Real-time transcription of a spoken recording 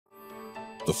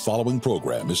The following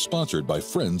program is sponsored by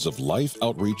Friends of Life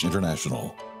Outreach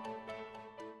International.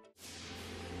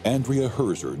 Andrea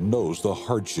Herzer knows the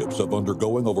hardships of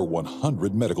undergoing over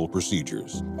 100 medical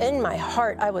procedures. In my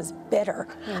heart, I was bitter.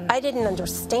 I didn't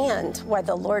understand why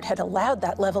the Lord had allowed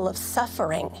that level of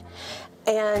suffering.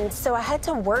 And so I had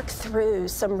to work through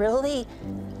some really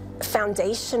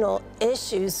foundational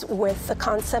issues with the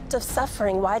concept of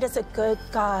suffering. Why does a good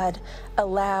God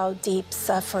allow deep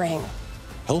suffering?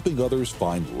 Helping others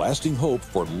find lasting hope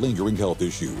for lingering health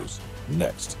issues.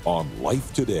 Next on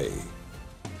Life Today.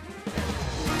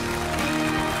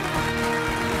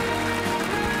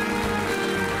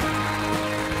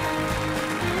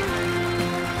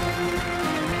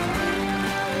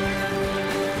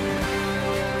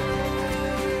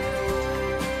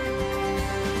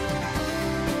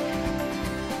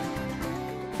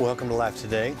 Welcome to Life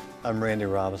Today. I'm Randy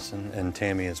Robinson, and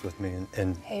Tammy is with me.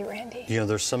 And Hey, Randy. you know,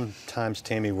 there's sometimes,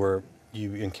 Tammy, where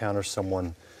you encounter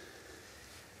someone,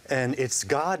 and it's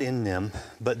God in them,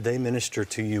 but they minister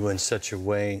to you in such a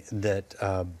way that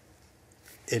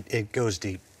it goes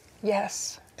deep.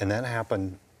 Yes. And that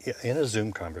happened in a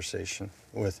Zoom conversation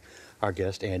with our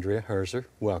guest, Andrea Herzer.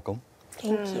 Welcome.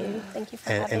 Thank you. Thank you for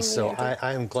having me. And so Randy.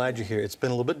 I am glad you're here. It's been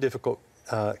a little bit difficult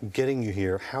getting you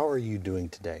here. How are you doing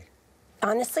today?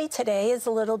 Honestly, today is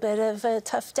a little bit of a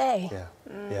tough day. Yeah,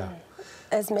 yeah.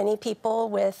 As many people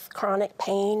with chronic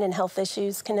pain and health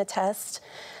issues can attest,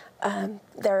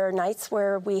 there are nights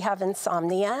where we have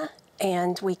insomnia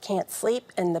and we can't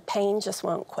sleep and the pain just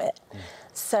won't quit.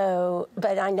 So,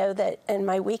 but I know that in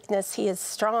my weakness, He is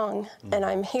strong, and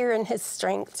I'm here in His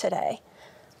strength today.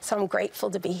 So I'm grateful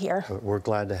to be here. We're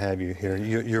glad to have you here.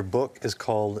 Your book is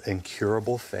called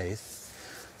Incurable Faith.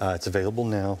 It's available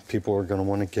now. People are going to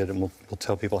want to get it, and we'll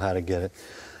tell people how to get it.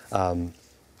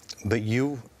 But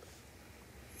you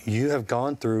have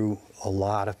gone through a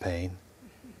lot of pain.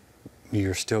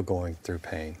 You're still going through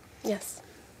pain. Yes.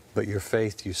 But your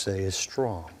faith, you say, is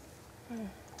strong.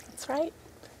 That's right.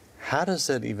 How does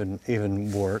that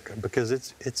even work?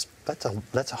 Because that's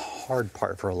a hard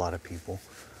part for a lot of people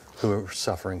who are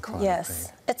suffering chronic pain.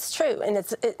 Yes, it's true, and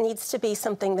it needs to be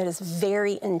something that is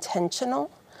very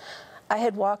intentional. I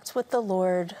had walked with the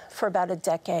Lord for about a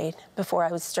decade before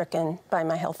I was stricken by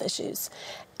my health issues.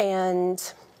 And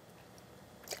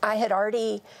I had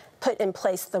already put in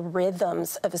place the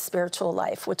rhythms of a spiritual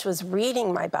life, which was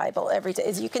reading my Bible every day.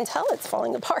 As you can tell, it's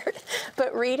falling apart,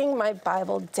 but reading my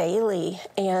Bible daily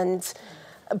and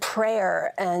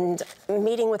prayer and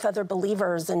meeting with other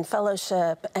believers and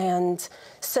fellowship. And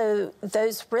so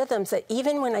those rhythms that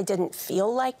even when I didn't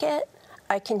feel like it,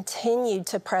 I continued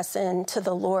to press into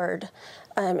the Lord.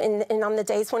 And on the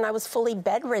days when I was fully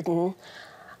bedridden,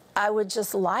 I would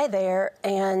just lie there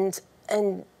and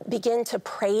begin to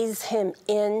praise Him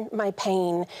in my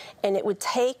pain. And it would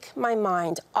take my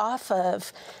mind off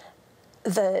of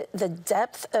the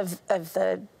depth of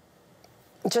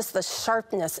just the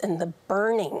sharpness and the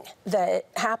burning that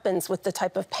happens with the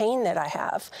type of pain that I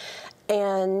have.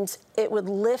 And it would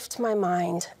lift my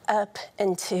mind up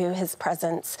into His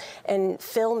presence and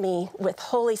fill me with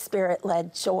Holy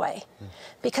Spirit-led joy.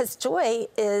 Because joy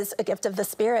is a gift of the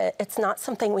Spirit. It's not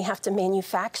something we have to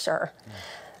manufacture.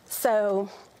 So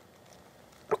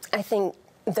I think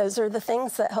those are the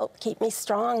things that help keep me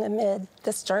strong amid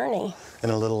this journey. And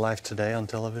a little Life Today on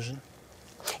television?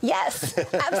 Yes,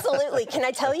 absolutely. Can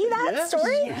I tell you that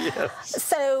story? Yes.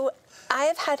 So I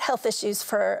have had health issues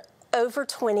for over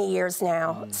 20 years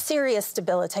now, serious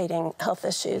debilitating health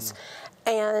issues.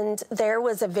 And there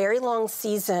was a very long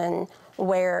season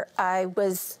where I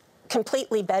was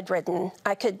completely bedridden.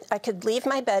 I could leave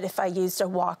my bed if I used a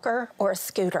walker or a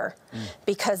scooter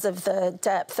because of the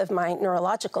depth of my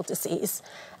neurological disease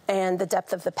and the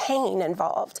depth of the pain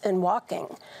involved in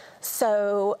walking.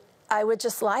 So I would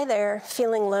just lie there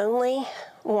feeling lonely,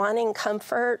 wanting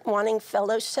comfort, wanting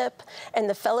fellowship, and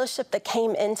the fellowship that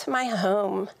came into my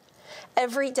home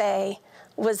every day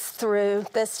was through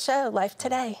this show, Life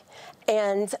Today.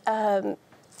 And at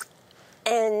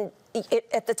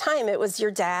the time, it was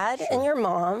your dad and your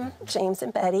mom, James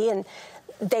and Betty, and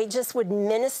they just would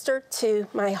minister to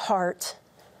my heart.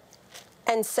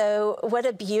 And so what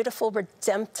a beautiful,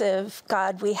 redemptive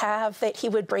God we have that He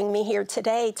would bring me here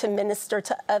today to minister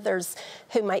to others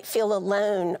who might feel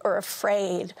alone or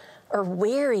afraid or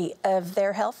weary of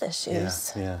their health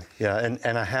issues. Yeah.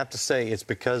 And I have to say, it's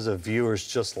because of viewers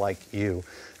just like you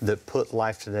that put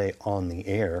Life Today on the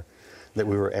air that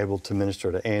we were able to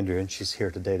minister to Andrea, and she's here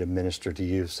today to minister to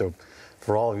you. So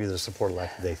for all of you that support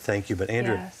Life Today, thank you. But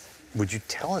Andrea, would you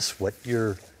tell us what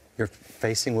you're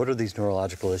facing? What are these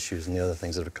neurological issues and the other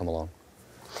things that have come along?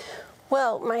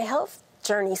 Well, my health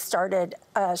journey started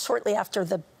shortly after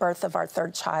the birth of our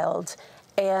third child.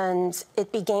 And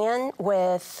it began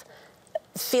with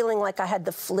feeling like I had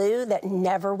the flu that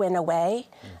never went away.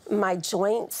 My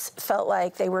joints felt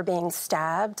like they were being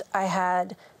stabbed. I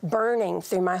had burning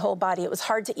through my whole body. It was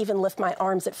hard to even lift my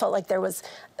arms. It felt like there was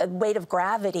a weight of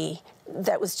gravity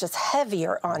that was just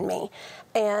heavier on me.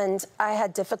 And I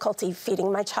had difficulty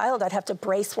feeding my child. I'd have to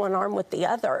brace one arm with the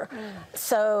other.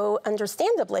 So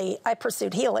understandably, I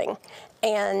pursued healing.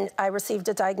 And I received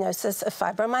a diagnosis of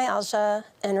fibromyalgia,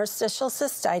 interstitial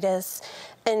cystitis,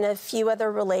 and a few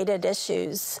other related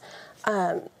issues.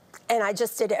 And I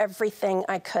just did everything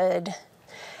I could.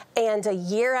 And a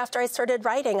year after I started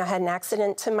writing, I had an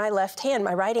accident to my left hand,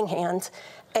 my writing hand,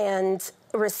 and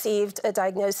received a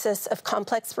diagnosis of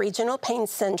complex regional pain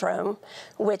syndrome,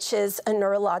 which is a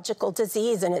neurological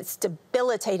disease, and it's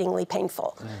debilitatingly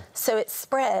painful. So it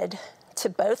spread to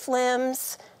both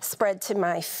limbs, spread to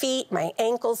my feet, my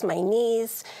ankles, my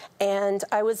knees, and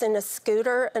I was in a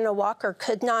scooter and a walker,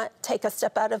 could not take a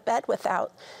step out of bed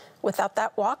without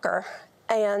that walker.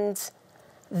 And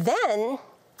then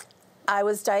I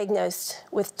was diagnosed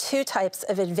with 2 types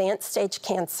of advanced stage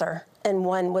cancer, and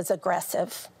one was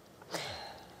aggressive.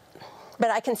 But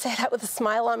I can say that with a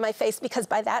smile on my face, because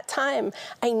by that time,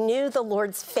 I knew the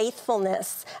Lord's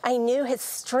faithfulness. I knew his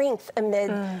strength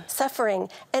amid suffering.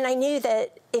 And I knew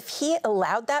that if he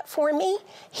allowed that for me,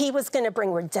 he was going to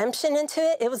bring redemption into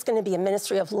it. It was going to be a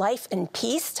ministry of life and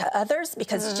peace to others,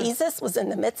 because Jesus was in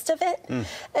the midst of it.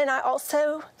 And I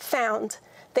also found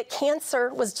that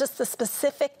cancer was just the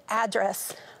specific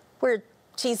address where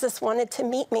Jesus wanted to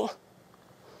meet me.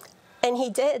 And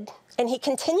he did. And he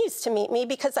continues to meet me,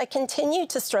 because I continue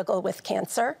to struggle with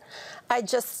cancer. I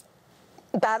just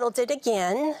battled it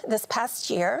again this past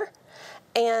year.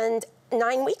 And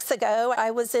 9 weeks ago,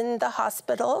 I was in the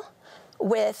hospital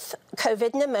with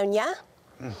COVID pneumonia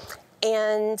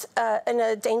and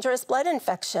a dangerous blood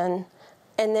infection.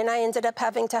 And then I ended up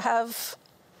having to have,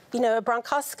 a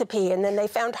bronchoscopy, and then they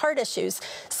found heart issues.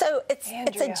 So it's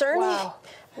a journey. Wow.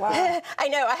 Wow. I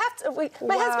know. I have to.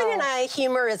 My husband and I,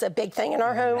 humor is a big thing in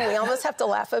our home. We almost have to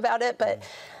laugh about it. But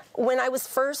when I was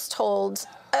first told,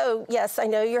 oh, yes, I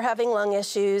know you're having lung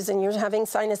issues and you're having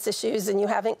sinus issues and you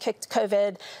haven't kicked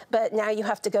COVID, but now you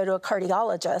have to go to a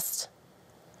cardiologist,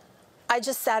 I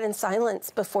just sat in silence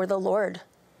before the Lord.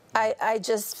 I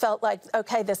just felt like,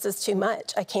 okay, this is too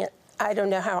much. I don't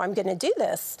know how I'm going to do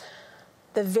this.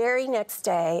 The very next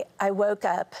day, I woke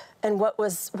up, and what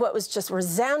was just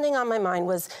resounding on my mind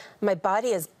was, my body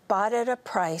is bought at a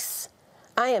price.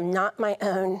 I am not my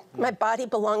own. My body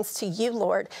belongs to you,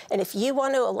 Lord. And if you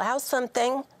want to allow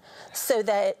something so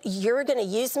that you're going to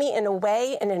use me in a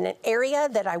way and in an area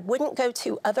that I wouldn't go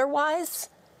to otherwise,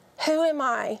 who am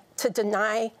I to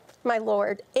deny my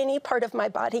Lord any part of my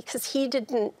body? Because he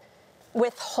didn't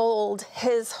withhold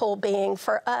his whole being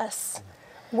for us.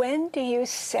 When do you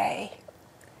say,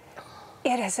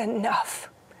 it is enough?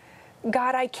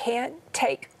 God, I can't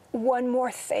take one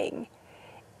more thing.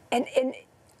 And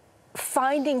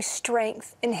finding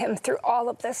strength in him through all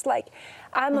of this, like,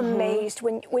 I'm amazed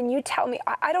when you tell me,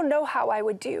 I don't know how I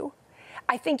would do.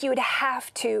 I think you would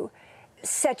have to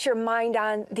set your mind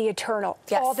on the eternal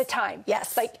all the time.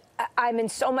 Yes. Like, I'm in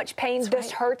so much pain.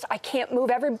 This hurts. I can't move.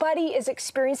 Everybody is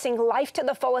experiencing life to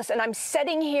the fullest, and I'm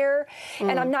sitting here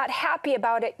and I'm not happy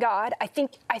about it, God. I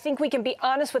think we can be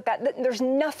honest with that. There's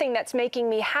nothing that's making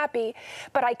me happy,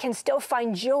 but I can still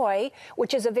find joy,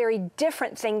 which is a very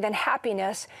different thing than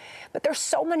happiness. But there's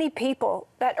so many people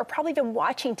that are probably even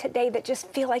watching today that just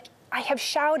feel like, I have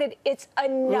shouted, it's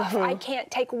enough. I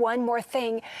can't take one more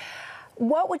thing.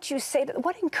 What would you say,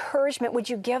 what encouragement would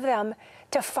you give them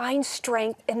to find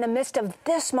strength in the midst of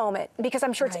this moment? Because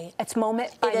I'm sure it's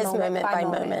moment by moment. It is moment by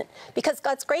moment. Because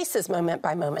God's grace is moment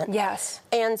by moment. Yes.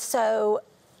 And so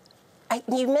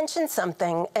you mentioned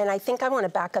something, and I think I want to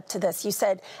back up to this. You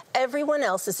said everyone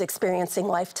else is experiencing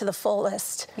life to the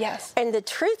fullest. Yes. And the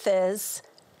truth is,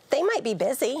 they might be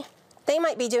busy. They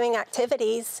might be doing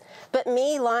activities, but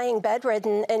me lying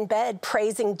bedridden in bed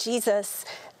praising Jesus,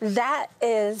 that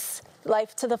is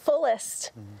life to the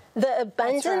fullest. The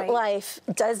abundant life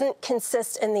doesn't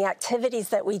consist in the activities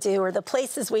that we do or the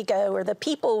places we go or the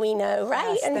people we know,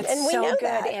 right? Yes, and we so know good,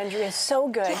 that. Andrea, so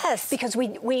good. Yes. Because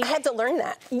we I had to learn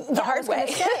that the hard way.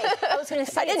 I was going to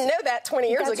say. I didn't know that 20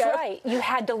 years ago. That's right. You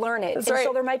had to learn it. That's right.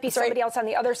 So there might be somebody else on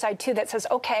the other side, too, that says,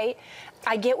 okay,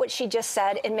 I get what she just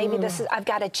said, and maybe I've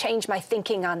got to change my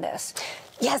thinking on this.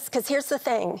 Yes, because here's the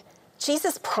thing.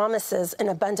 Jesus promises an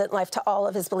abundant life to all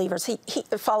of his believers,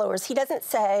 followers. He doesn't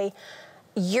say,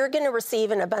 you're going to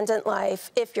receive an abundant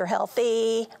life if you're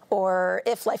healthy or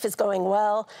if life is going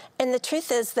well. And the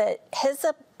truth is that his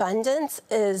abundance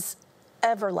is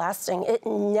everlasting. It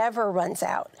never runs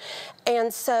out.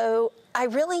 And so I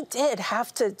really did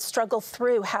have to struggle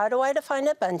through, how do I define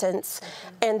abundance?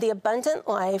 And the abundant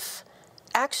life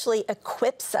actually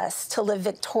equips us to live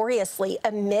victoriously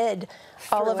amid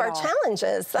all of our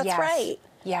challenges. That's right.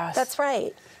 Yes. That's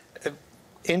right.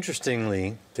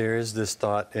 Interestingly, there is this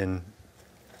thought in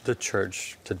the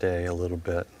church today a little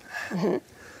bit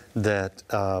that,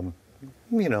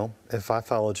 you know, if I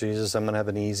follow Jesus, I'm going to have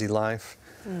an easy life.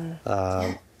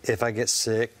 If I get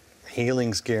sick,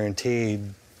 healing's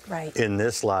guaranteed in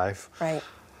this life. Right.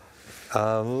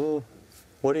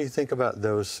 What do you think about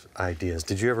those ideas?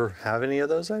 Did you ever have any of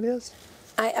those ideas?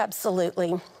 I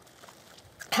absolutely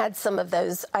had some of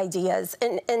those ideas.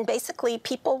 And basically,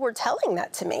 people were telling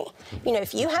that to me. You know,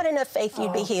 if you had enough faith,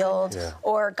 you'd be healed,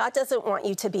 or God doesn't want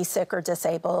you to be sick or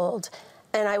disabled.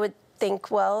 And I would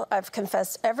think, well, I've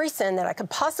confessed every sin that I could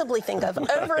possibly think of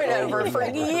over and over for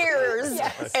years,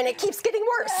 and it keeps getting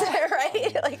worse,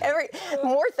 right? Like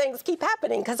more things keep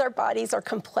happening because our bodies are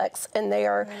complex and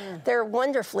they're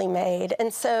wonderfully made.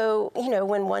 And so, you know,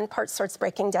 when one part starts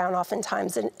breaking down,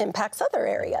 oftentimes it impacts other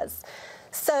areas.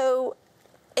 So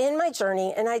in my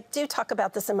journey, and I do talk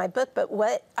about this in my book, but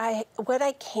what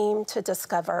I came to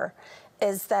discover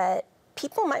is that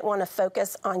people might want to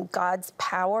focus on God's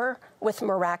power with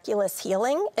miraculous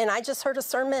healing. And I just heard a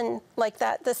sermon like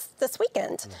that this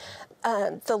weekend.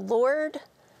 The Lord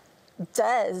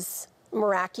does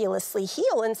miraculously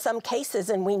heal in some cases,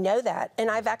 and we know that. And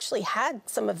I've actually had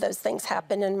some of those things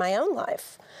happen in my own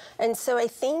life. And so I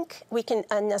think we can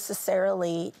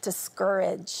unnecessarily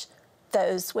discourage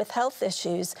those with health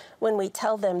issues when we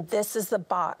tell them this is the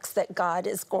box that God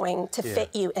is going to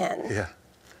fit you in.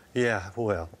 Yeah,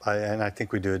 well, I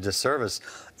think we do a disservice.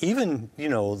 Even, you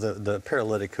know, the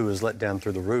paralytic who was let down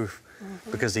through the roof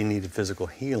because he needed physical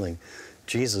healing,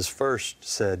 Jesus first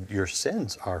said, your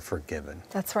sins are forgiven.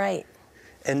 That's right.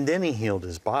 And then he healed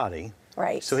his body.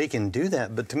 Right. So he can do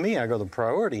that. But to me, I go, the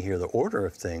priority here, the order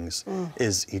of things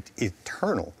is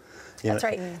eternal. That's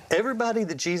right. Everybody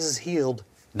that Jesus healed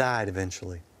died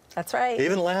eventually. That's right.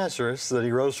 Even Lazarus, that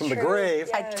he rose from the grave.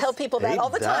 I tell people that all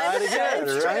the time. He died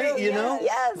again, right? You know?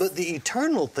 Yes. But the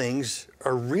eternal things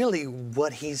are really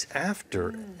what he's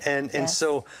after. And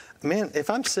so, man, if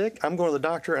I'm sick, I'm going to the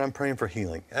doctor and I'm praying for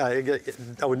healing. I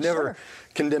would never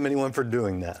condemn anyone for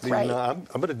doing that. Right. You know, I'm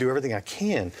going to do everything I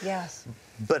can. Yes.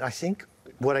 But I think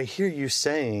what I hear you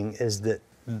saying is that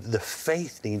the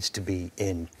faith needs to be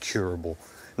incurable.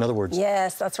 In other words,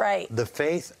 yes, that's right. The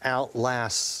faith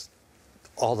outlasts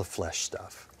all the flesh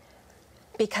stuff.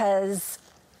 Because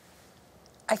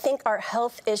I think our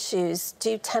health issues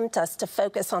do tempt us to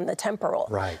focus on the temporal.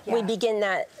 Right. We begin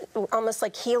that almost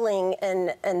like healing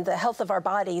and the health of our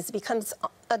bodies becomes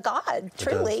a god,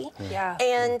 truly.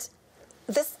 And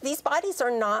these bodies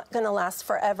are not going to last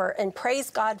forever, and praise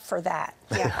God for that.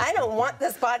 I don't want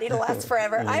this body to last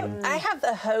forever. I have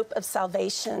the hope of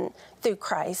salvation through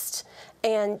Christ,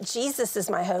 and Jesus is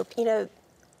my hope. You know,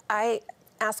 I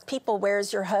ask people,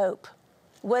 where's your hope?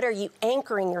 What are you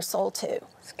anchoring your soul to?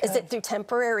 Is it through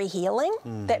temporary healing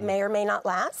that may or may not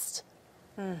last?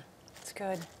 That's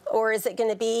good. Or is it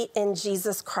going to be in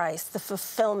Jesus Christ, the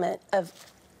fulfillment of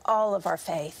all of our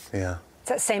faith? Yeah. It's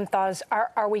that same thought as,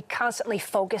 are we constantly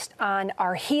focused on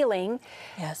our healing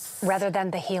rather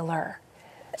than the healer?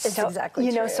 It's exactly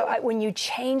true. You know, so when you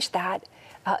change that,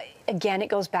 again, it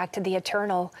goes back to the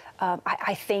eternal.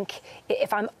 I think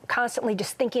if I'm constantly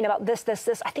just thinking about this,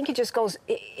 I think it just goes,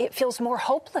 it feels more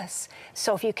hopeless.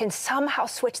 So if you can somehow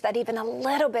switch that even a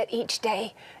little bit each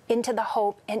day into the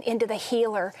hope and into the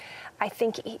healer, I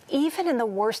think even in the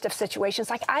worst of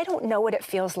situations, like I don't know what it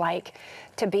feels like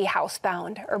to be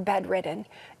housebound or bedridden.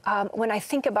 When I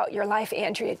think about your life,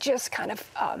 Andrea, it just kind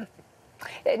of,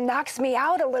 it knocks me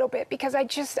out a little bit because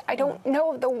I don't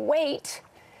know the weight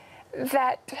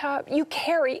that you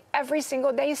carry every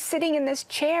single day sitting in this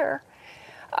chair.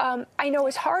 I know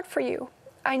it's hard for you.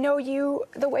 I know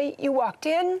the way you walked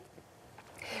in,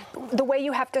 the way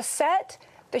you have to set,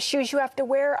 the shoes you have to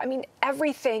wear, I mean,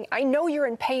 everything. I know you're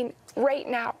in pain right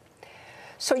now.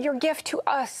 So your gift to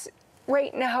us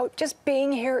right now, just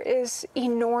being here, is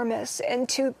enormous, and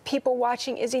to people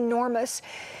watching is enormous.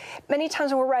 Many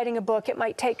times when we're writing a book, it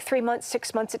might take 3 months,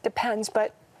 6 months, it depends,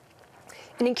 but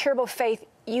in Incurable Faith,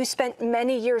 you spent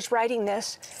many years writing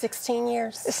this. 16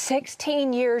 years.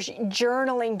 16 years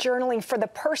journaling for the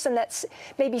person that's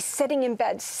maybe sitting in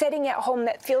bed, sitting at home,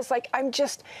 that feels like, I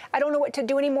don't know what to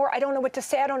do anymore. I don't know what to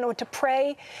say. I don't know what to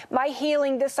pray. My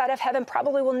healing this side of heaven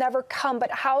probably will never come,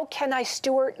 but how can I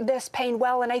steward this pain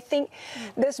well? And I think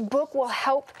this book will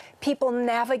help people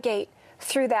navigate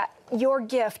through that, your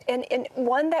gift. And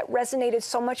one that resonated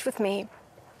so much with me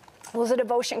was a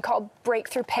devotion called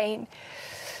Breakthrough Pain.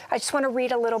 I just want to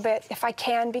read a little bit, if I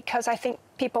can, because I think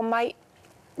people might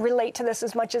relate to this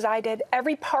as much as I did.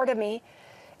 Every part of me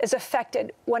is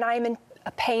affected when I'm in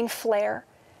a pain flare.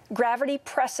 Gravity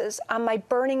presses on my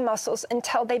burning muscles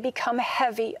until they become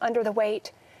heavy under the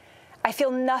weight. I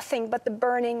feel nothing but the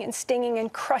burning and stinging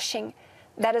and crushing.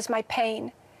 That is my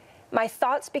pain. My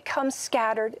thoughts become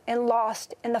scattered and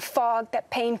lost in the fog that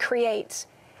pain creates.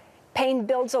 Pain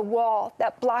builds a wall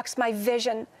that blocks my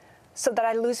vision so that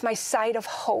I lose my sight of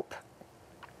hope.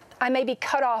 I may be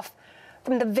cut off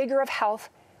from the vigor of health,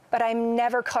 but I'm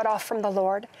never cut off from the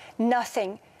Lord.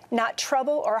 Nothing, not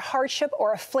trouble or hardship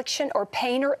or affliction or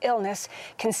pain or illness,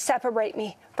 can separate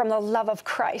me from the love of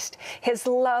Christ. His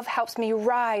love helps me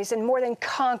rise and more than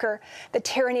conquer the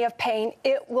tyranny of pain.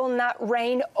 It will not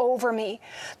reign over me.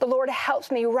 The Lord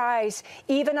helps me rise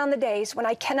even on the days when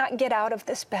I cannot get out of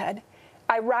this bed.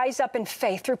 I rise up in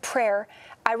faith through prayer.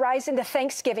 I rise into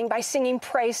thanksgiving by singing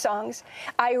praise songs.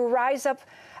 I rise up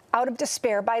out of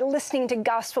despair by listening to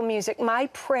gospel music. My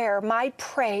prayer, my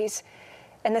praise,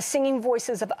 and the singing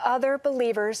voices of other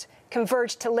believers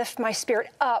converge to lift my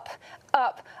spirit up,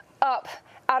 up, up,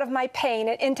 out of my pain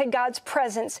and into God's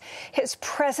presence. His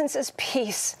presence is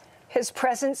peace. His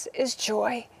presence is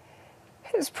joy.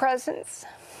 His presence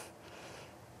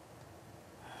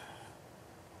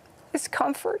is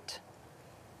comfort.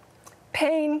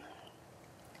 Pain.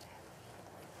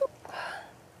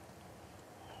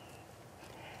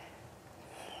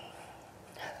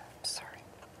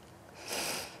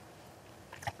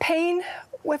 Pain,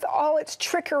 with all its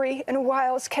trickery and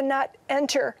wiles, cannot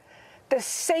enter the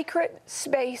sacred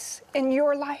space in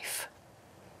your life.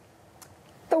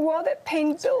 The wall that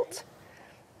pain built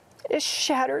is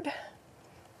shattered.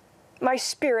 My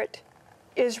spirit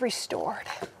is restored.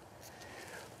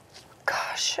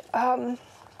 Gosh,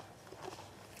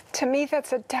 to me,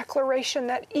 that's a declaration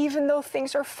that even though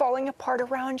things are falling apart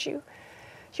around you,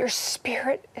 your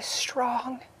spirit is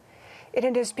strong. And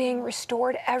it is being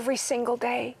restored every single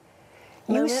day.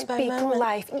 You speak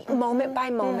life, moment by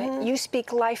moment. You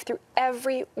speak life through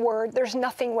every word. There's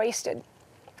nothing wasted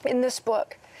in this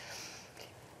book.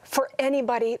 For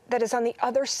anybody that is on the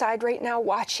other side right now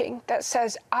watching that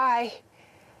says, I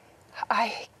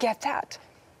get that.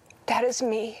 That is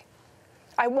me.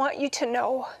 I want you to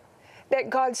know that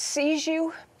God sees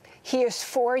you, He is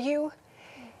for you,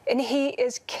 and He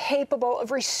is capable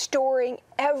of restoring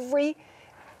every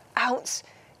ounce,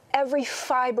 every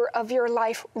fiber of your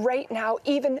life right now,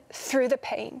 even through the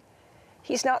pain.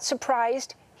 He's not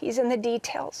surprised. He's in the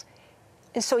details.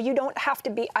 And so you don't have to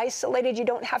be isolated. You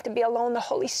don't have to be alone. The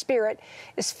Holy Spirit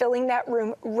is filling that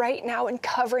room right now and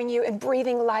covering you and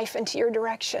breathing life into your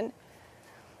direction.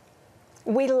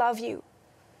 We love you.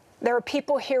 There are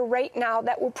people here right now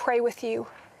that will pray with you.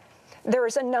 There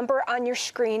is a number on your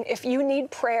screen. If you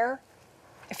need prayer,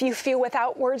 if you feel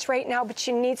without words right now, but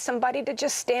you need somebody to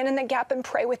just stand in the gap and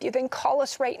pray with you, then call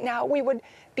us right now. We would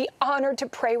be honored to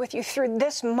pray with you through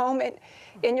this moment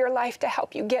in your life to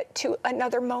help you get to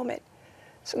another moment.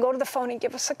 So go to the phone and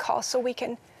give us a call so we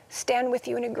can stand with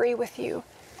you and agree with you.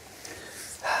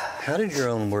 How did your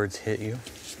own words hit you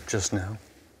just now?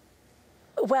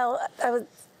 Well,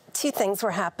 two things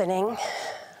were happening.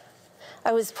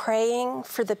 I was praying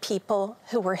for the people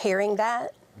who were hearing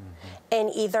that and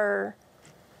either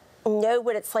know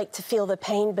what it's like to feel the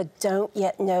pain, but don't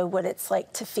yet know what it's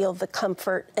like to feel the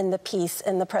comfort and the peace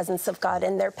and the presence of God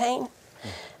in their pain.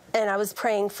 And I was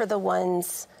praying for the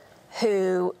ones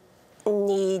who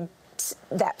need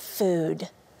that food,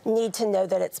 need to know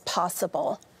that it's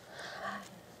possible.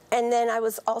 And then I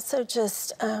was also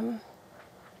just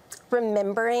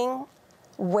remembering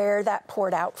where that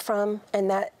poured out from,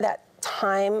 and that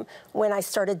time when I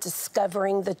started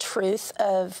discovering the truth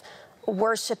of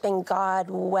worshiping God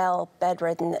well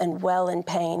bedridden and well in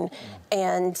pain.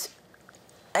 And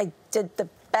I did the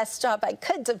best job I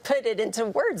could to put it into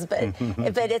words, but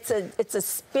it's a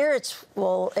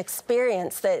spiritual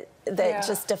experience that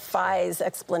just defies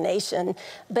explanation.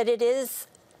 But it is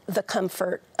the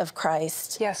comfort of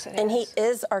Christ. Yes, it is. And He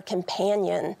is our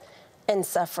companion in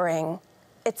suffering.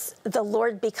 It's the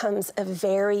Lord becomes a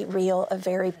very real, a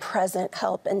very present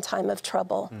help in time of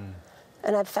trouble.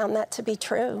 And I've found that to be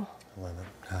true. I love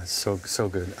it. So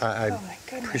good. I Oh my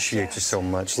goodness, appreciate yes. you so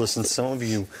much. Listen, some of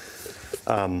you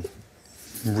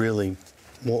really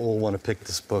will want to pick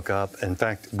this book up. In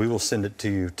fact, we will send it to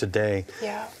you today.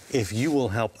 Yeah. If you will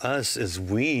help us as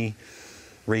we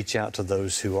reach out to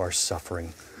those who are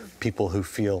suffering, people who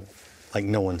feel like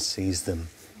no one sees them,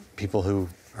 people who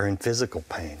are in physical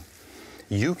pain.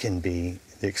 You can be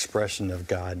the expression of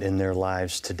God in their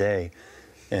lives today.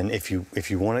 And if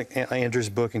you want Andrew's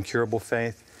book, Incurable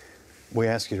Faith, we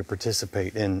ask you to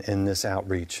participate in this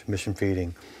outreach, mission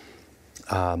feeding,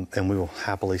 and we will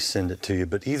happily send it to you.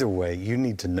 But either way, you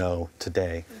need to know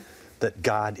today that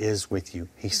God is with you.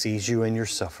 He sees you in your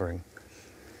suffering.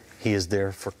 He is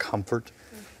there for comfort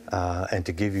and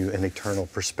to give you an eternal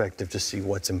perspective to see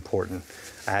what's important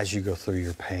as you go through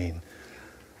your pain.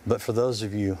 But for those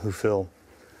of you who feel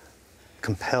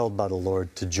compelled by the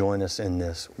Lord to join us in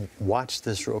this, watch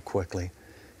this real quickly,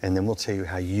 and then we'll tell you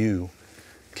how you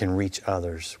can reach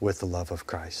others with the love of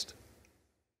Christ.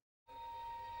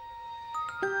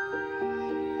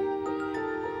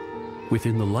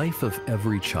 Within the life of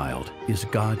every child is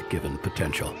God-given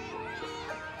potential.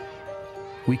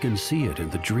 We can see it in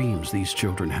the dreams these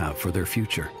children have for their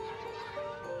future.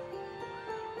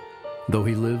 Though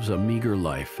he lives a meager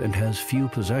life and has few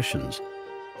possessions,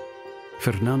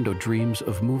 Fernando dreams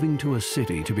of moving to a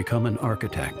city to become an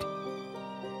architect.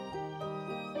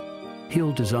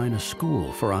 He'll design a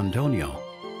school for Antonio,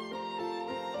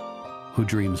 who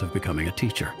dreams of becoming a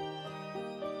teacher.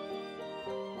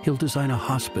 He'll design a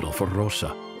hospital for Rosa,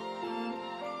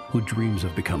 who dreams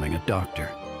of becoming a doctor.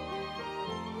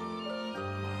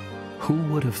 Who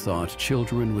would have thought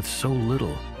children with so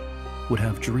little would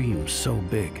have dreams so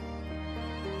big?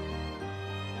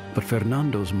 But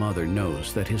Fernando's mother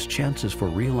knows that his chances for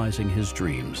realizing his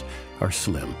dreams are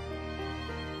slim.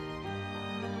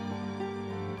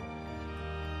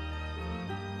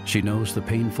 She knows the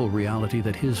painful reality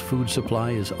that his food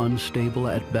supply is unstable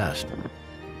at best,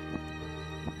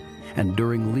 and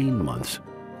during lean months,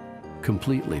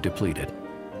 completely depleted.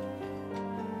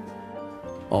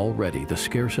 Already, the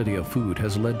scarcity of food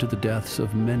has led to the deaths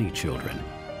of many children,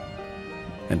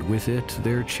 and with it,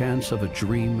 their chance of a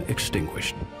dream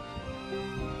extinguished.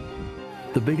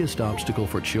 The biggest obstacle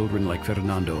for children like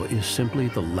Fernando is simply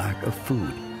the lack of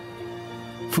food.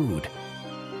 Food.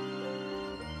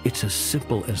 It's as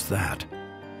simple as that.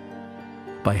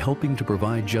 By helping to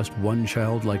provide just one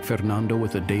child like Fernando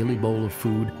with a daily bowl of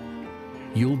food,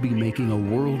 you'll be making a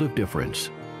world of difference,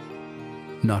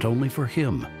 not only for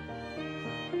him,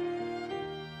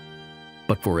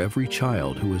 but for every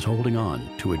child who is holding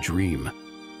on to a dream.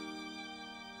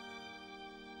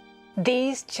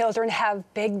 These children have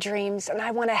big dreams, and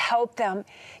I want to help them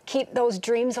keep those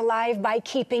dreams alive by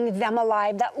keeping them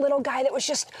alive. That little guy that was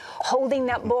just holding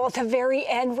that bowl at the very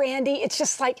end, Randy, it's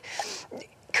just like,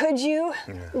 could you?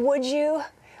 Yeah.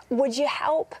 Would you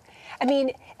help? I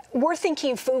mean, we're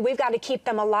thinking food, we've got to keep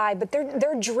them alive, but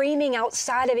they're dreaming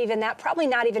outside of even that, probably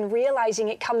not even realizing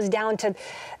it comes down to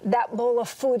that bowl of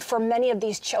food for many of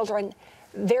these children.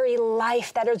 Very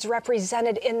life that is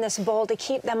represented in this bowl to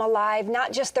keep them alive,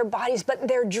 not just their bodies, but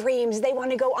their dreams. They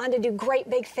want to go on to do great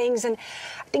big things. And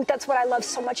I think that's what I love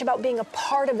so much about being a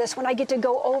part of this. When I get to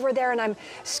go over there and I'm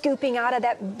scooping out of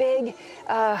that big,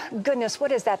 goodness,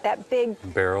 what is that? That big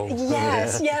barrel.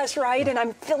 Yes, yeah. Yes, right. And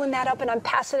I'm filling that up and I'm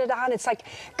passing it on. It's like,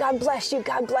 God bless you,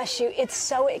 God bless you. It's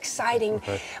so exciting.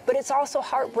 Okay. But it's also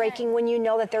heartbreaking when you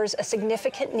know that there's a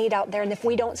significant need out there. And if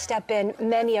we don't step in,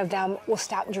 many of them will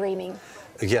stop dreaming.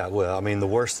 Yeah, well, I mean, the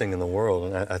worst thing in the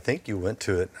world, and I think you went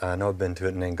to it, I know I've been to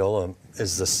it in Angola,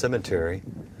 is the cemetery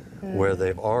where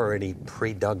they've already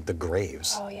pre-dug the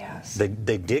graves. Oh, yes. They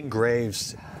dig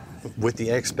graves with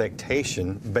the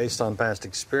expectation, based on past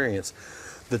experience,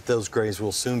 that those graves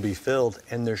will soon be filled,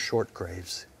 and they're short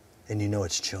graves. And you know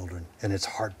it's children, and it's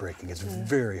heartbreaking. It's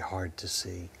very hard to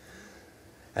see.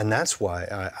 And that's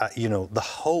why, you know, the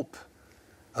hope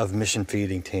of mission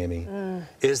feeding, Tammy,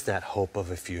 is that hope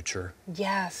of a future.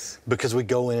 Yes. Because we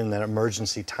go in that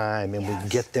emergency time and we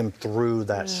get them through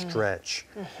that stretch.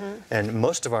 And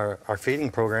most of our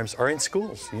feeding programs are in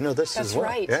schools. You know this as well.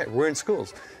 That's right. Yeah, we're in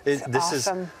schools. This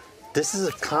awesome. This is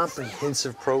a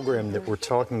comprehensive program that we're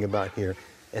talking about here,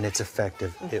 and it's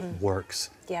effective. It works.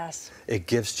 Yes. It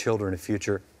gives children a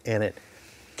future, and it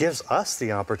gives us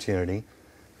the opportunity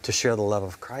to share the love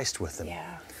of Christ with them.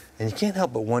 Yeah. And you can't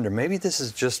help but wonder, maybe this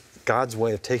is just God's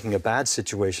way of taking a bad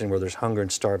situation where there's hunger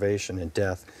and starvation and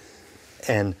death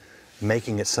and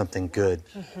making it something good.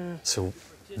 So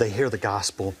they hear the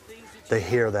gospel, they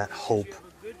hear that hope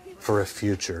for a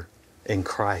future in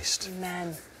Christ.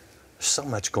 Amen. There's so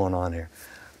much going on here.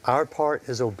 Our part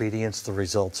is obedience, the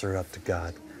results are up to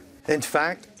God. In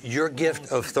fact, your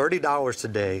gift of $30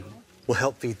 today will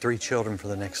help feed 3 children for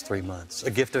the next 3 months.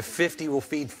 A gift of $50 will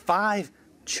feed 5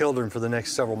 children for the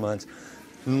next several months.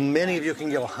 Many of you can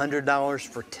give $100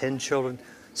 for 10 children.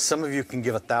 Some of you can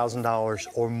give $1,000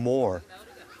 or more,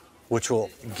 which will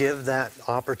give that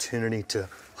opportunity to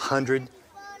 100,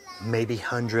 maybe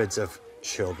hundreds of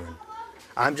children.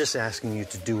 I'm just asking you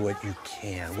to do what you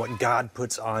can, what God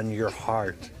puts on your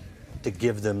heart to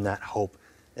give them that hope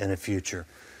and a future.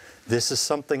 This is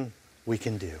something we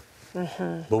can do,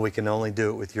 but we can only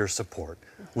do it with your support.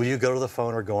 Will you go to the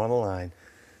phone or go on the line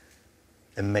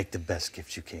and make the best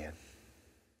gift you can?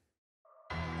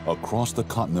 Across the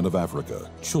continent of Africa,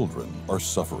 children are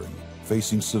suffering,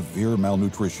 facing severe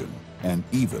malnutrition and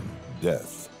even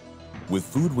death. With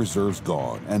food reserves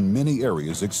gone and many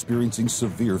areas experiencing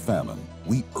severe famine,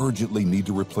 we urgently need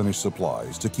to replenish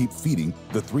supplies to keep feeding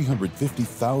the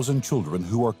 350,000 children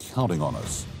who are counting on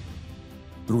us.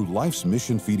 Through Life's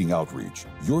Mission Feeding Outreach,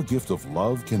 your gift of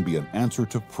love can be an answer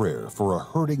to prayer for a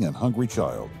hurting and hungry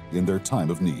child in their time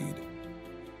of need.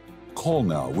 Call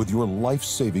now with your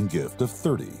life-saving gift of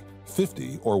 $30,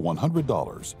 $50, or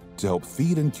 $100 to help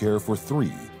feed and care for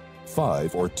 3,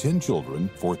 5, or 10 children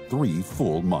for 3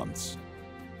 full months.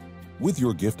 With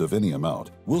your gift of any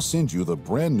amount, we'll send you the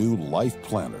brand new Life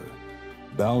Planner.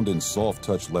 Bound in soft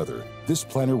touch leather, this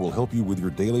planner will help you with your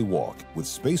daily walk, with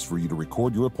space for you to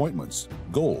record your appointments,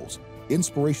 goals,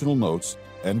 inspirational notes,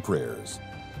 and prayers.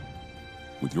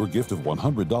 With your gift of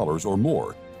 $100 or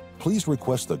more, please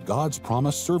request the God's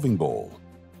Promise Serving Bowl.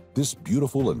 This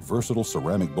beautiful and versatile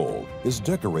ceramic bowl is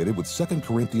decorated with 2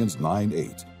 Corinthians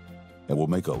 9:8 and will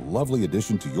make a lovely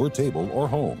addition to your table or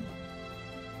home.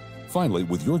 Finally,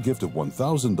 with your gift of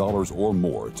 $1,000 or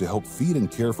more to help feed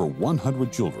and care for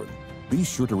 100 children, be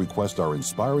sure to request our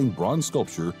inspiring bronze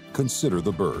sculpture, Consider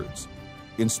the Birds,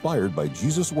 inspired by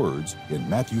Jesus' words in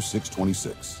Matthew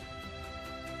 6:26.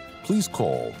 Please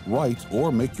call, write,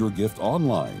 or make your gift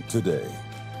online today.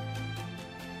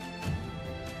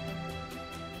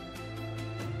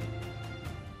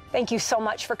 Thank you so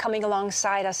much for coming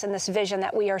alongside us in this vision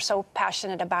that we are so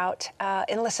passionate about.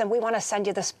 And listen, we want to send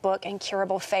you this book,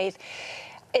 Incurable Faith.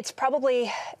 It's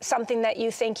probably something that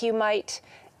you think you might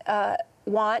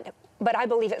want, but I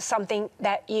believe it's something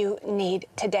that you need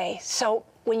today. So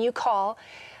when you call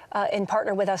and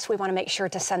partner with us, we want to make sure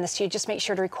to send this to you. Just make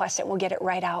sure to request it. We'll get it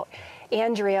right out.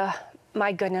 Andrea,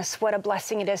 my goodness, what a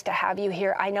blessing it is to have you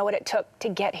here. I know what it took to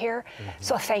get here.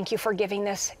 So thank you for giving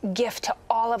this gift to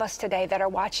all of us today that are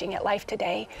watching at Life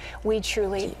Today. We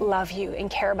truly love you and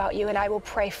care about you, and I will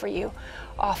pray for you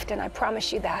often. I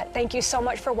promise you that. Thank you so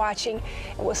much for watching,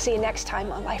 and we'll see you next time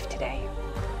on Life Today.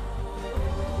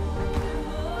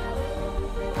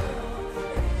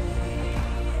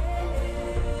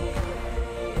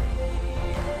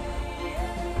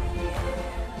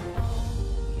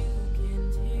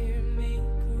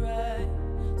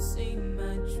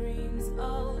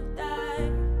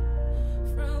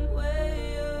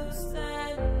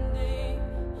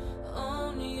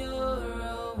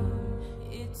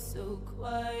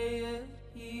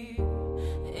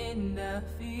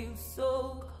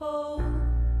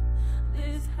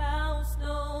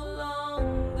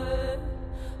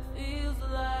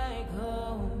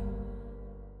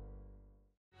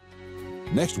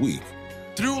 Next week,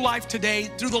 through Life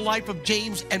Today, through the life of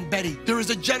James and Betty, there is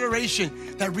a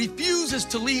generation that refuses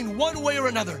to lean one way or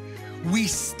another. We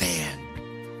stand.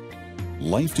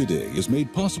 Life Today is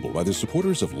made possible by the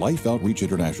supporters of Life Outreach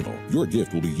International. Your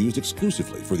gift will be used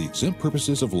exclusively for the exempt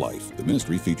purposes of life. The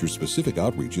ministry features specific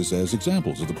outreaches as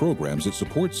examples of the programs it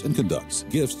supports and conducts.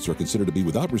 Gifts are considered to be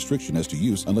without restriction as to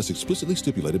use unless explicitly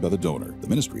stipulated by the donor. The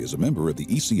ministry is a member of the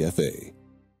ECFA.